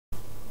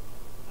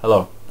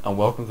Hello and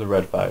welcome to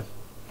RedPhase.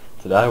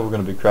 Today we're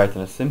going to be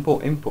creating a simple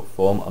input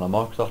form on a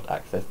Microsoft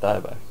Access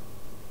database.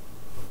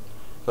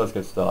 So let's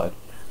get started.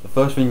 The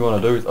first thing you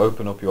want to do is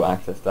open up your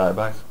Access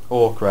database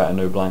or create a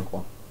new blank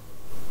one.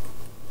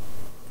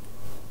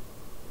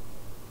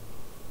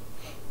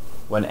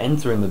 When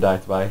entering the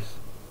database,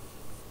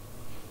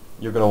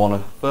 you're going to want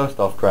to first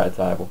off create a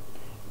table.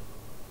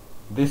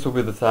 This will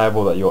be the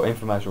table that your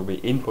information will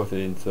be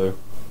inputted into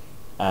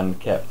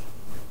and kept.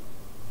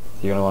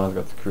 So you're going to want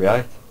to go to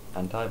create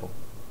and table.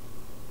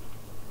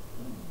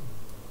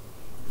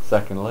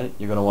 Secondly,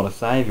 you're going to want to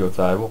save your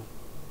table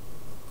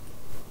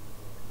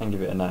and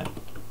give it a name.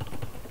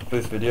 For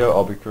this video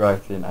I'll be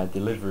creating a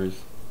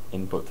deliveries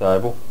input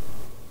table,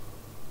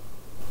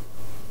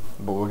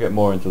 but we'll get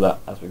more into that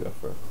as we go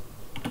through.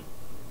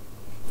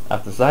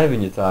 After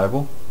saving your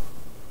table,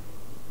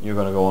 you're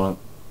going to go on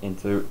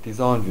into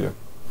design view.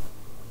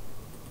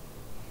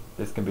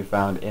 This can be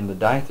found in the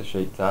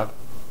datasheet tab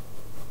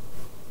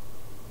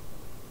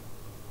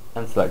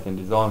and selecting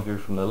design view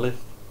from the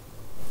list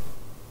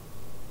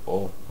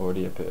or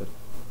already appeared.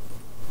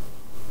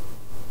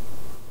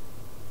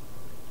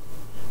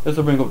 This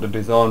will bring up the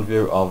design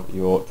view of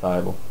your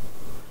table.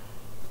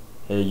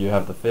 Here you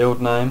have the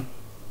field name,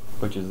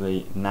 which is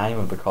the name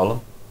of the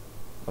column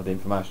of the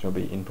information you'll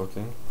be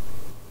inputting,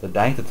 the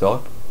data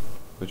type,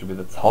 which will be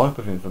the type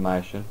of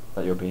information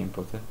that you'll be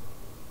inputting,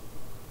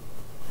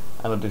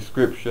 and a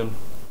description,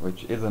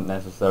 which isn't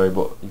necessary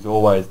but is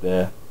always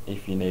there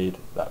if you need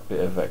that bit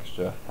of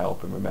extra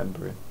help in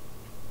remembering.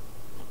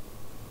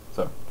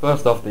 So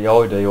first off, the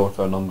ID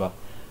auto number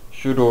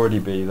should already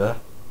be there.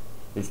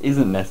 This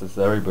isn't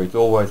necessary, but it's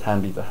always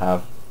handy to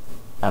have,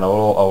 and I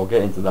will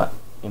get into that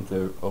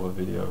into other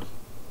videos.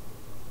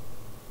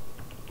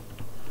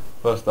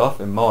 First off,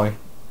 in my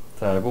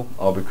table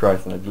I'll be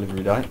creating a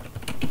delivery date,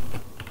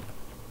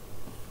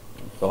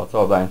 so I'll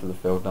type that into the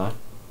field name,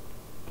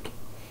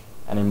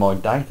 and in my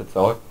data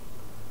type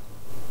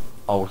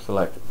I will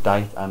select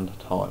date and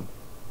time.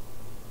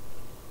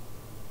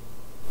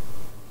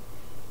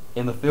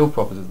 In the field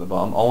properties at the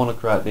bottom, I want to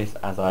create this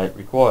as a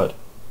required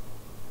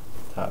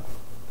tab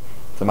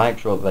to make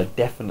sure that they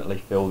definitely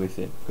fill this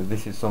in, because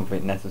this is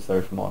something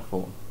necessary for my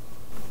form.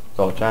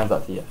 So I'll change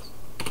that to yes.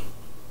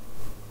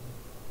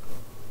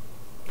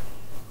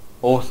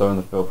 Also in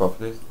the field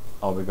properties,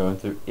 I'll be going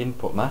to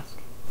input mask,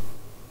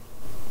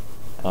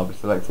 and I'll be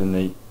selecting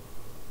the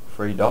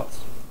 3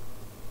 dots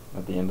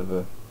at the end of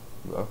the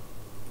row.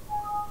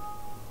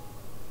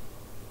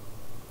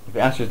 If it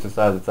asks you to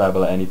save the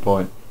table at any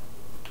point,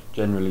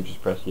 generally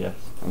just press yes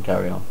and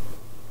carry on.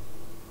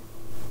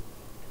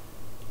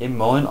 In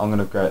mine I'm going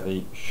to create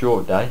the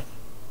short date,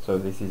 so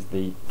this is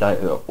the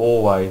date that will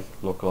always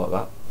look like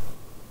that.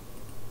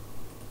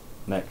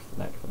 Next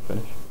and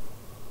finish.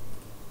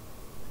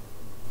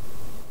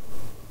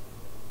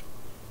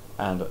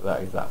 And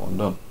that is that one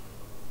done.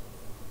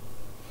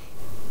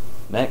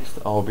 Next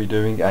I'll be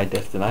doing a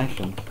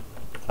destinations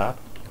tab,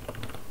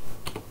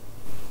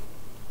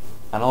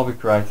 and I'll be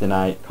creating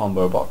a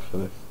combo box for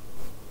this.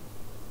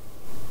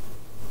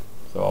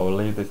 So I will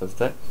leave this as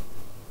text,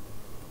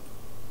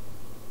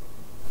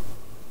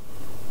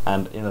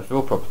 and in the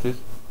field properties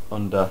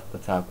under the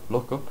tab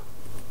lookup,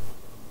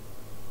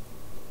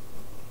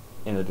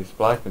 in the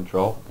display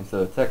control,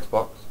 instead of text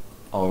box,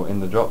 I will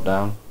in the drop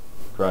down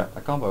create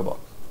a combo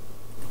box.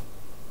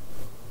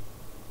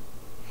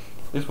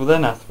 This will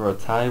then ask for a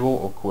table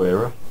or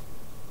query,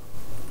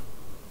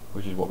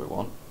 which is what we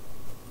want,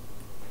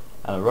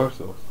 and a row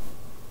source.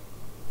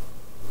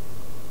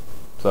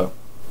 So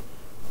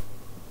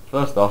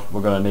first off,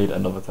 we're going to need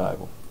another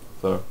table.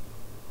 So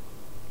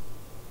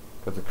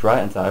go to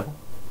create a table,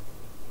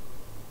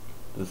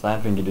 do the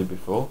same thing you did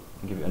before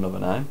and give it another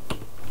name.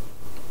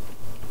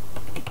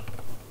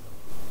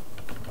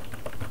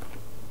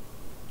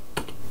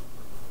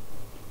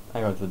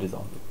 And go to the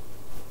design view.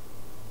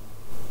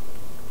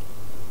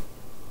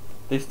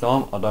 This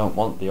time I don't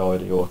want the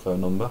ID auto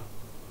number,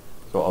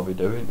 so what I'll be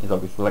doing is I'll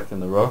be selecting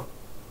the row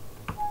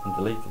and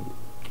deleting it.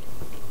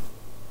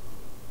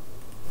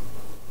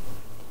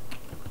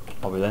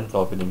 I'll be then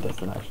typing in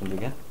destinations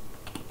again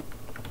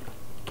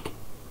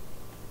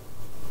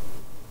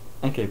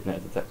and keeping it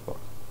as a text box.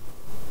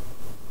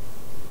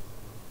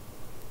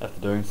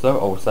 After doing so,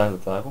 I will save the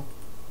table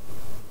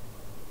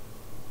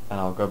and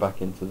I'll go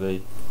back into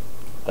the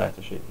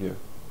datasheet view.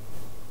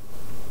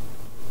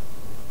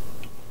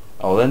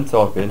 I will then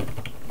type in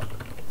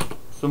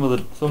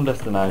some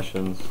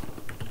destinations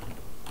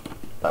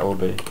that will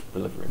be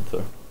delivering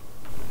to.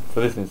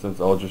 For this instance,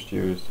 I'll just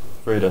use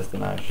 3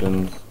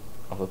 destinations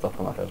off the top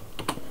of my head.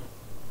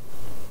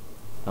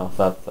 And I'll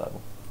save the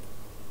table.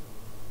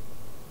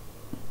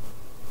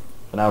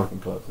 So now we can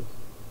close this.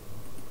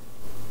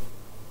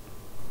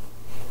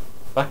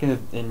 Back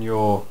in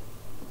your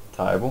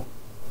table,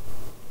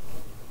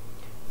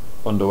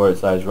 under where it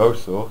says row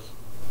source,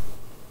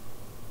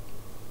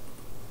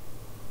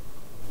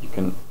 you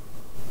can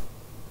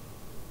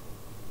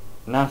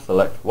now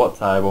select what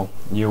table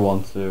you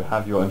want to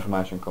have your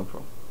information come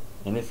from.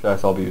 In this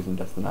case I'll be using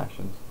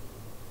destinations.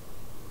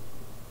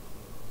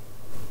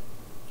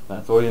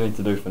 That's all you need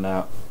to do for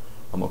now,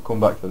 and we'll come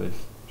back to this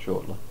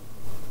shortly.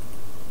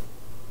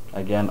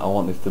 Again, I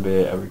want this to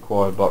be a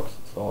required box,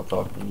 so I'll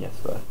type in yes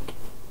there.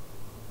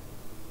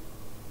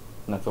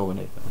 And that's all we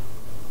need for now.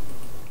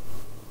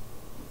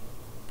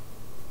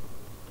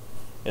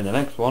 In the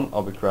next one,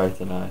 I'll be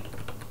creating a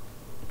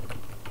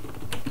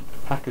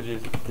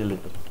packages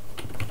delivered,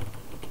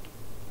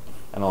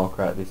 and I'll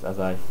create this as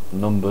a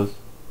numbers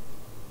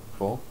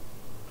form,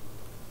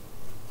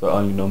 so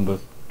only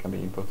numbers can be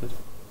inputted.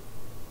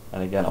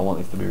 And again, I want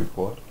this to be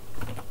required.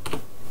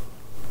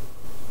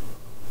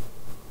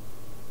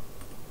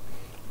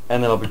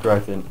 And then I'll be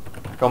creating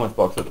a comments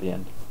box at the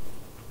end.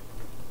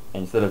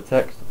 And instead of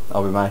text,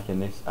 I'll be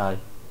making this a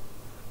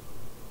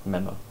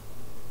memo.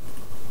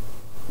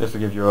 This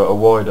will give you a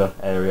wider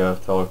area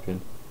of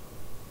typing,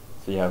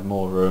 so you have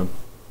more room,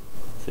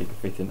 so you can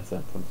fit in a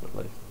sentence at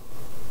least.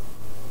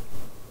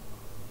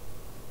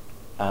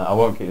 And I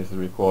won't keep this as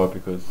required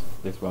because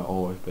this won't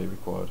always be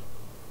required.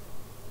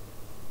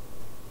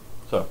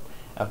 So,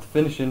 after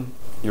finishing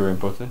your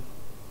inputting,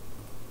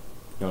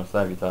 you want to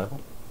save your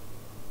table.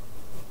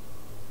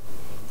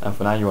 And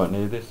for now you won't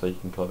need this, so you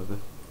can close this.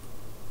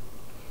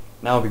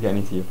 Now we'll be getting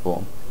into your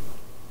form.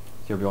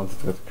 So you'll be wanting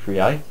to go to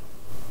create,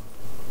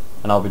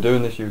 and I'll be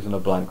doing this using a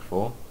blank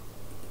form.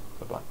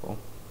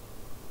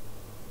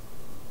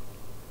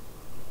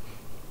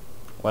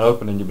 When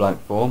opening your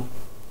blank form,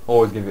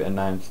 always give it a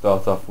name to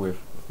start off with.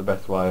 It's the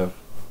best way of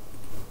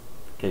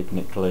keeping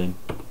it clean.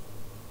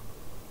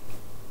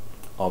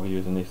 I'll be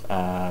using this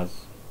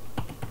as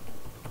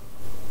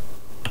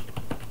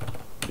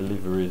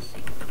deliveries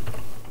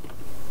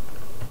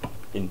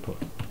input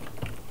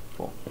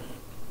form.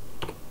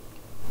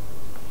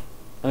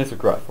 And it's a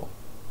great form.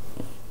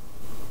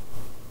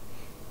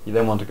 You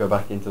then want to go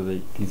back into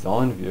the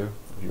design view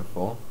of your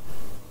form.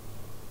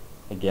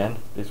 Again,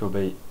 this will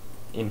be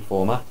in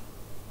format,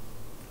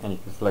 and you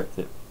can select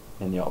it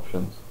in the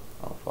options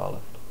on the far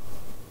left.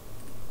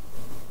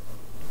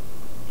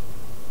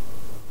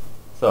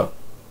 So,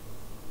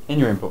 in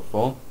your input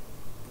form,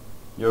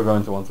 you're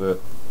going to want to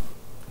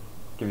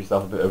give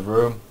yourself a bit of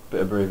room, a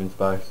bit of breathing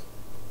space.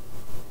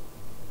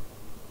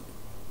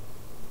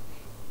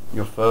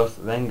 You're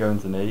first then going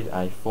to need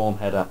a form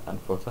header and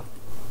footer.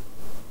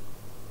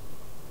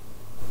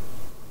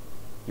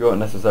 You won't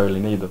necessarily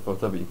need the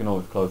footer, but you can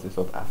always close this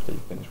up after you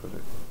finish with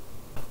it.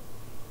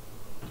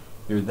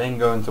 You're then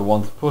going to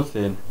want to put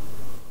in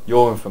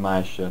your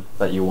information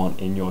that you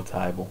want in your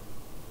table.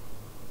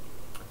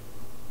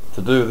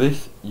 To do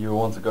this, you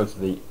want to go to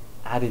the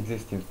Add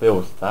Existing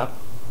Fields tab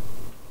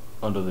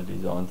under the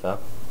Design tab,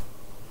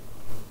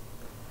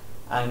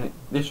 and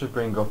this should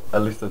bring up a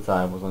list of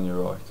tables on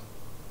your right.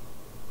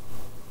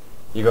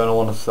 You're going to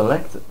want to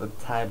select the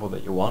table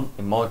that you want.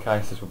 In my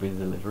case, this will be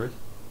deliveries,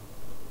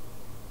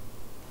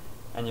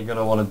 and you're going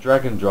to want to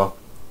drag and drop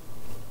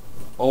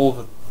all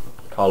the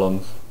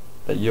columns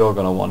that you're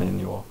going to want in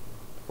your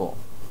form.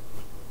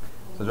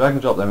 So drag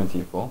and drop them into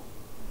your form.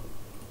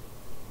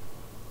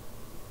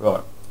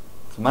 Right,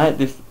 to make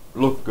this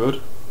look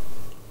good,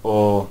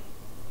 or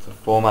to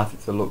format it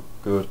to look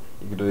good,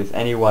 you can do this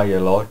any way you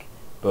like,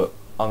 but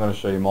I'm going to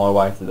show you my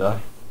way today.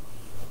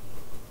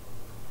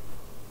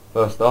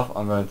 First off,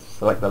 I'm going to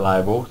select the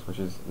labels, which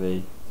is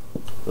the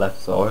left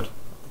side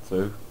of the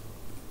two.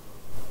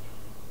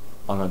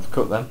 I'm going to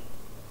cut them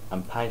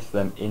and paste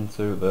them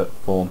into the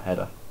form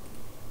header.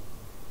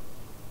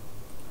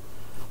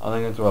 I'm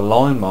then going to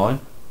align mine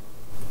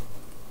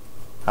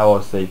how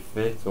I see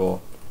fit,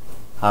 or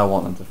how I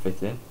want them to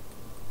fit in,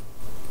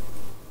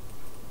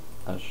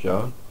 as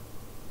shown.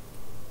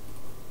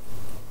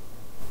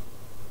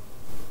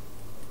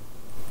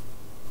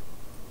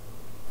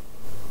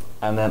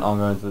 And then I'm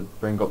going to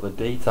bring up the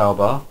detail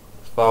bar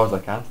as far as I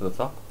can to the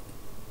top,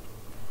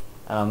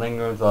 and I'm then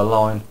going to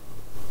align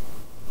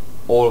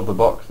all of the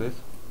boxes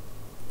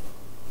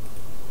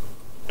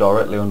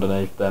directly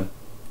underneath them,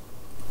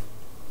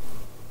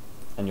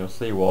 and you'll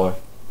see why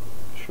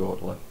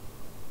shortly.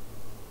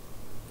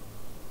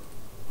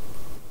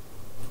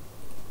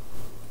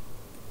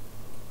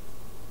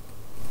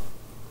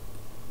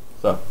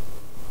 So,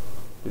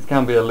 this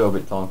can be a little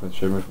bit time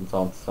consuming from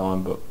time to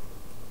time, but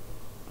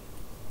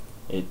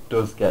it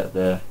does get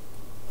there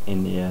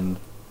in the end,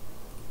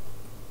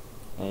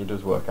 and it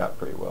does work out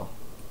pretty well.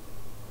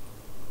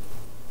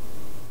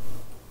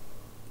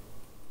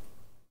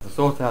 To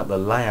sort out the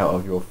layout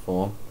of your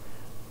form,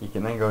 you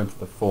can then go into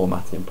the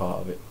formatting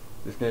part of it.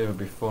 This can either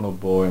be fun or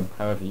boring,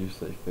 however you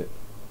see fit.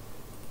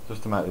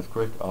 Just to make this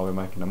quick, I'll be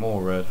making them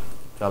all red,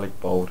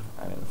 italic, bold,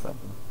 and in the centre.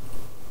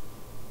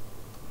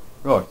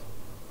 Right,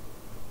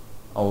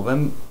 I will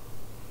then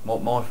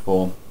want my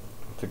form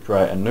to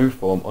create a new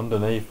form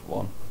underneath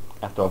one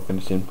after I've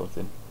finished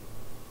inputting.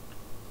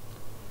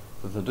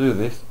 So to do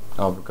this,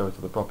 I'll go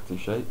to the property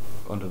sheet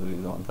under the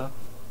Design tab,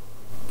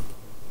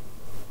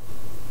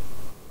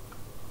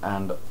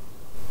 and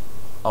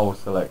I will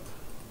select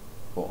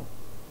form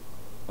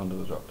under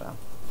the drop down,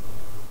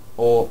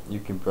 or you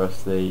can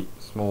press the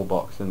small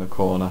box in the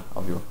corner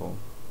of your form.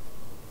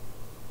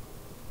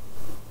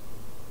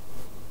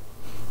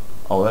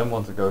 I'll then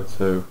want to go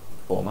to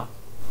Format,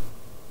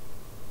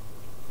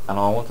 and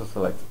I want to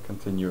select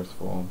Continuous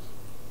Forms.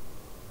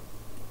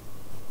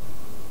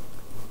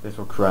 This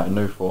will create a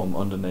new form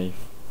underneath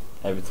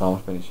every time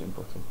I finish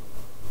inputting.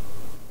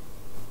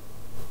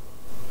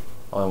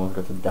 I then want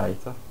to go to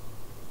Data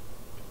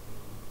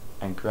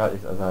and create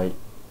this as a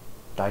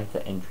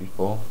data entry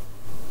form,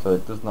 so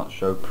it does not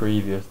show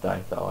previous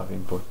data I've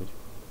inputted.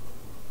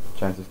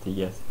 Change this to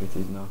yes if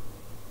it is no.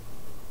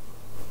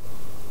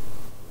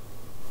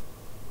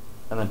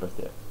 And then press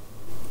the X.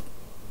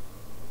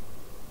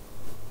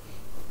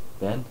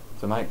 Then,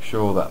 to make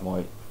sure that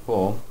my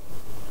form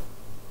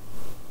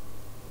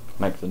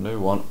makes a new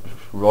one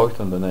right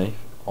underneath,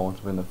 I want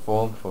to bring the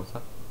form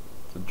footer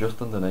to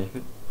just underneath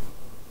it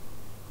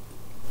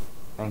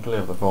and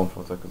clear the form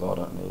footer because I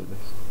don't need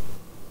this.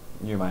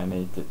 You may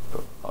need it,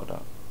 but I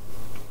don't.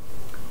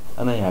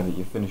 And there you have it,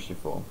 you've finished your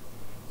form.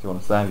 So you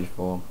want to save your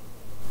form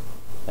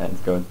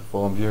and go into the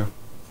form view,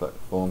 select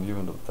the form view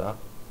under the tab,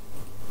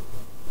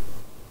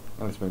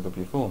 and this brings up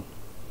your form.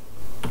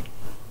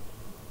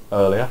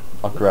 Earlier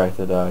I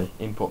created a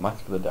input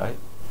mask for the date.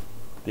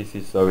 This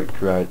is so it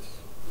creates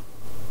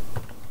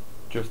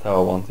just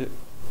how I want it.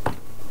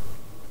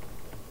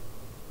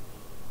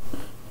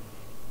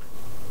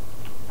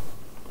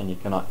 And you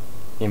cannot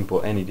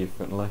input any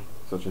differently,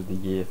 such as the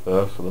year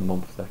first or the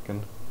month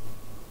second.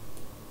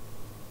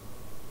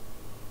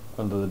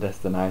 Under the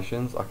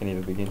destinations, I can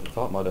either begin to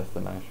type my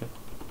destination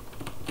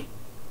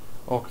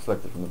or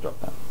select it from the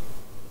drop down.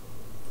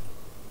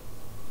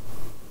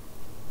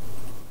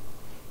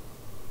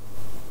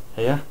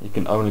 Here you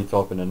can only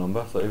type in a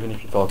number, so even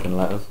if you type in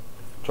letters,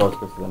 try to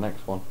go to the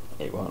next one,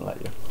 it won't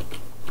let you.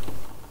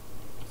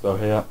 So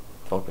here,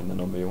 type in the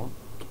number you want.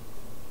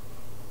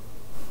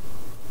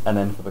 And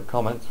then for the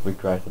comments, we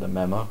created a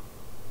memo.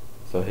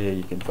 So here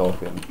you can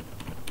type in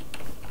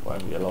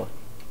whatever you like.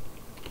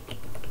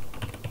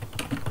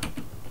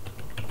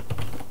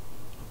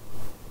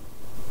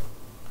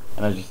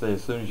 And as you see,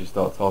 as soon as you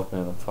start typing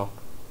at the top,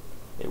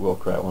 it will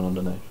create one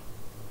underneath.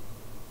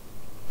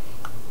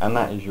 And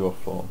that is your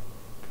form.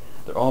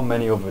 There are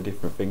many other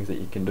different things that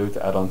you can do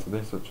to add on to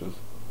this, such as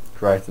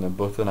creating a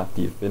button after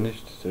you've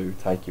finished to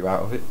take you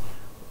out of it,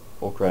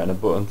 or creating a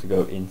button to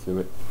go into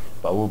it.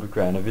 But I will be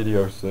creating a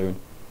video soon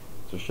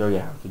to show you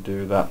how to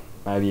do that,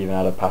 maybe even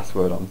add a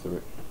password onto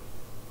it.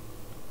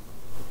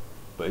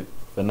 But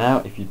for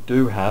now, if you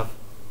do have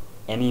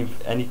any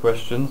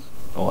questions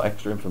or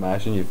extra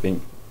information you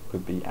think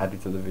could be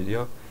added to the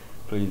video,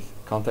 please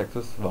contact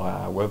us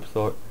via our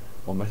website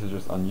or message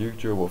us on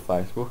YouTube or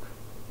Facebook.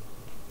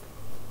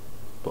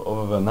 But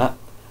other than that,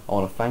 I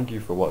want to thank you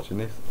for watching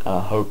this, and I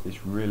hope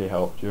this really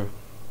helped you.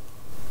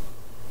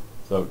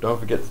 So don't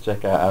forget to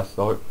check out our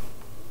site,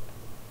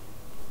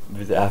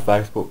 visit our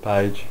Facebook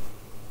page,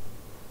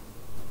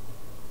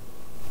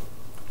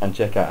 and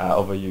check out our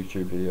other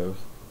YouTube videos.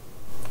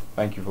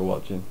 Thank you for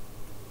watching.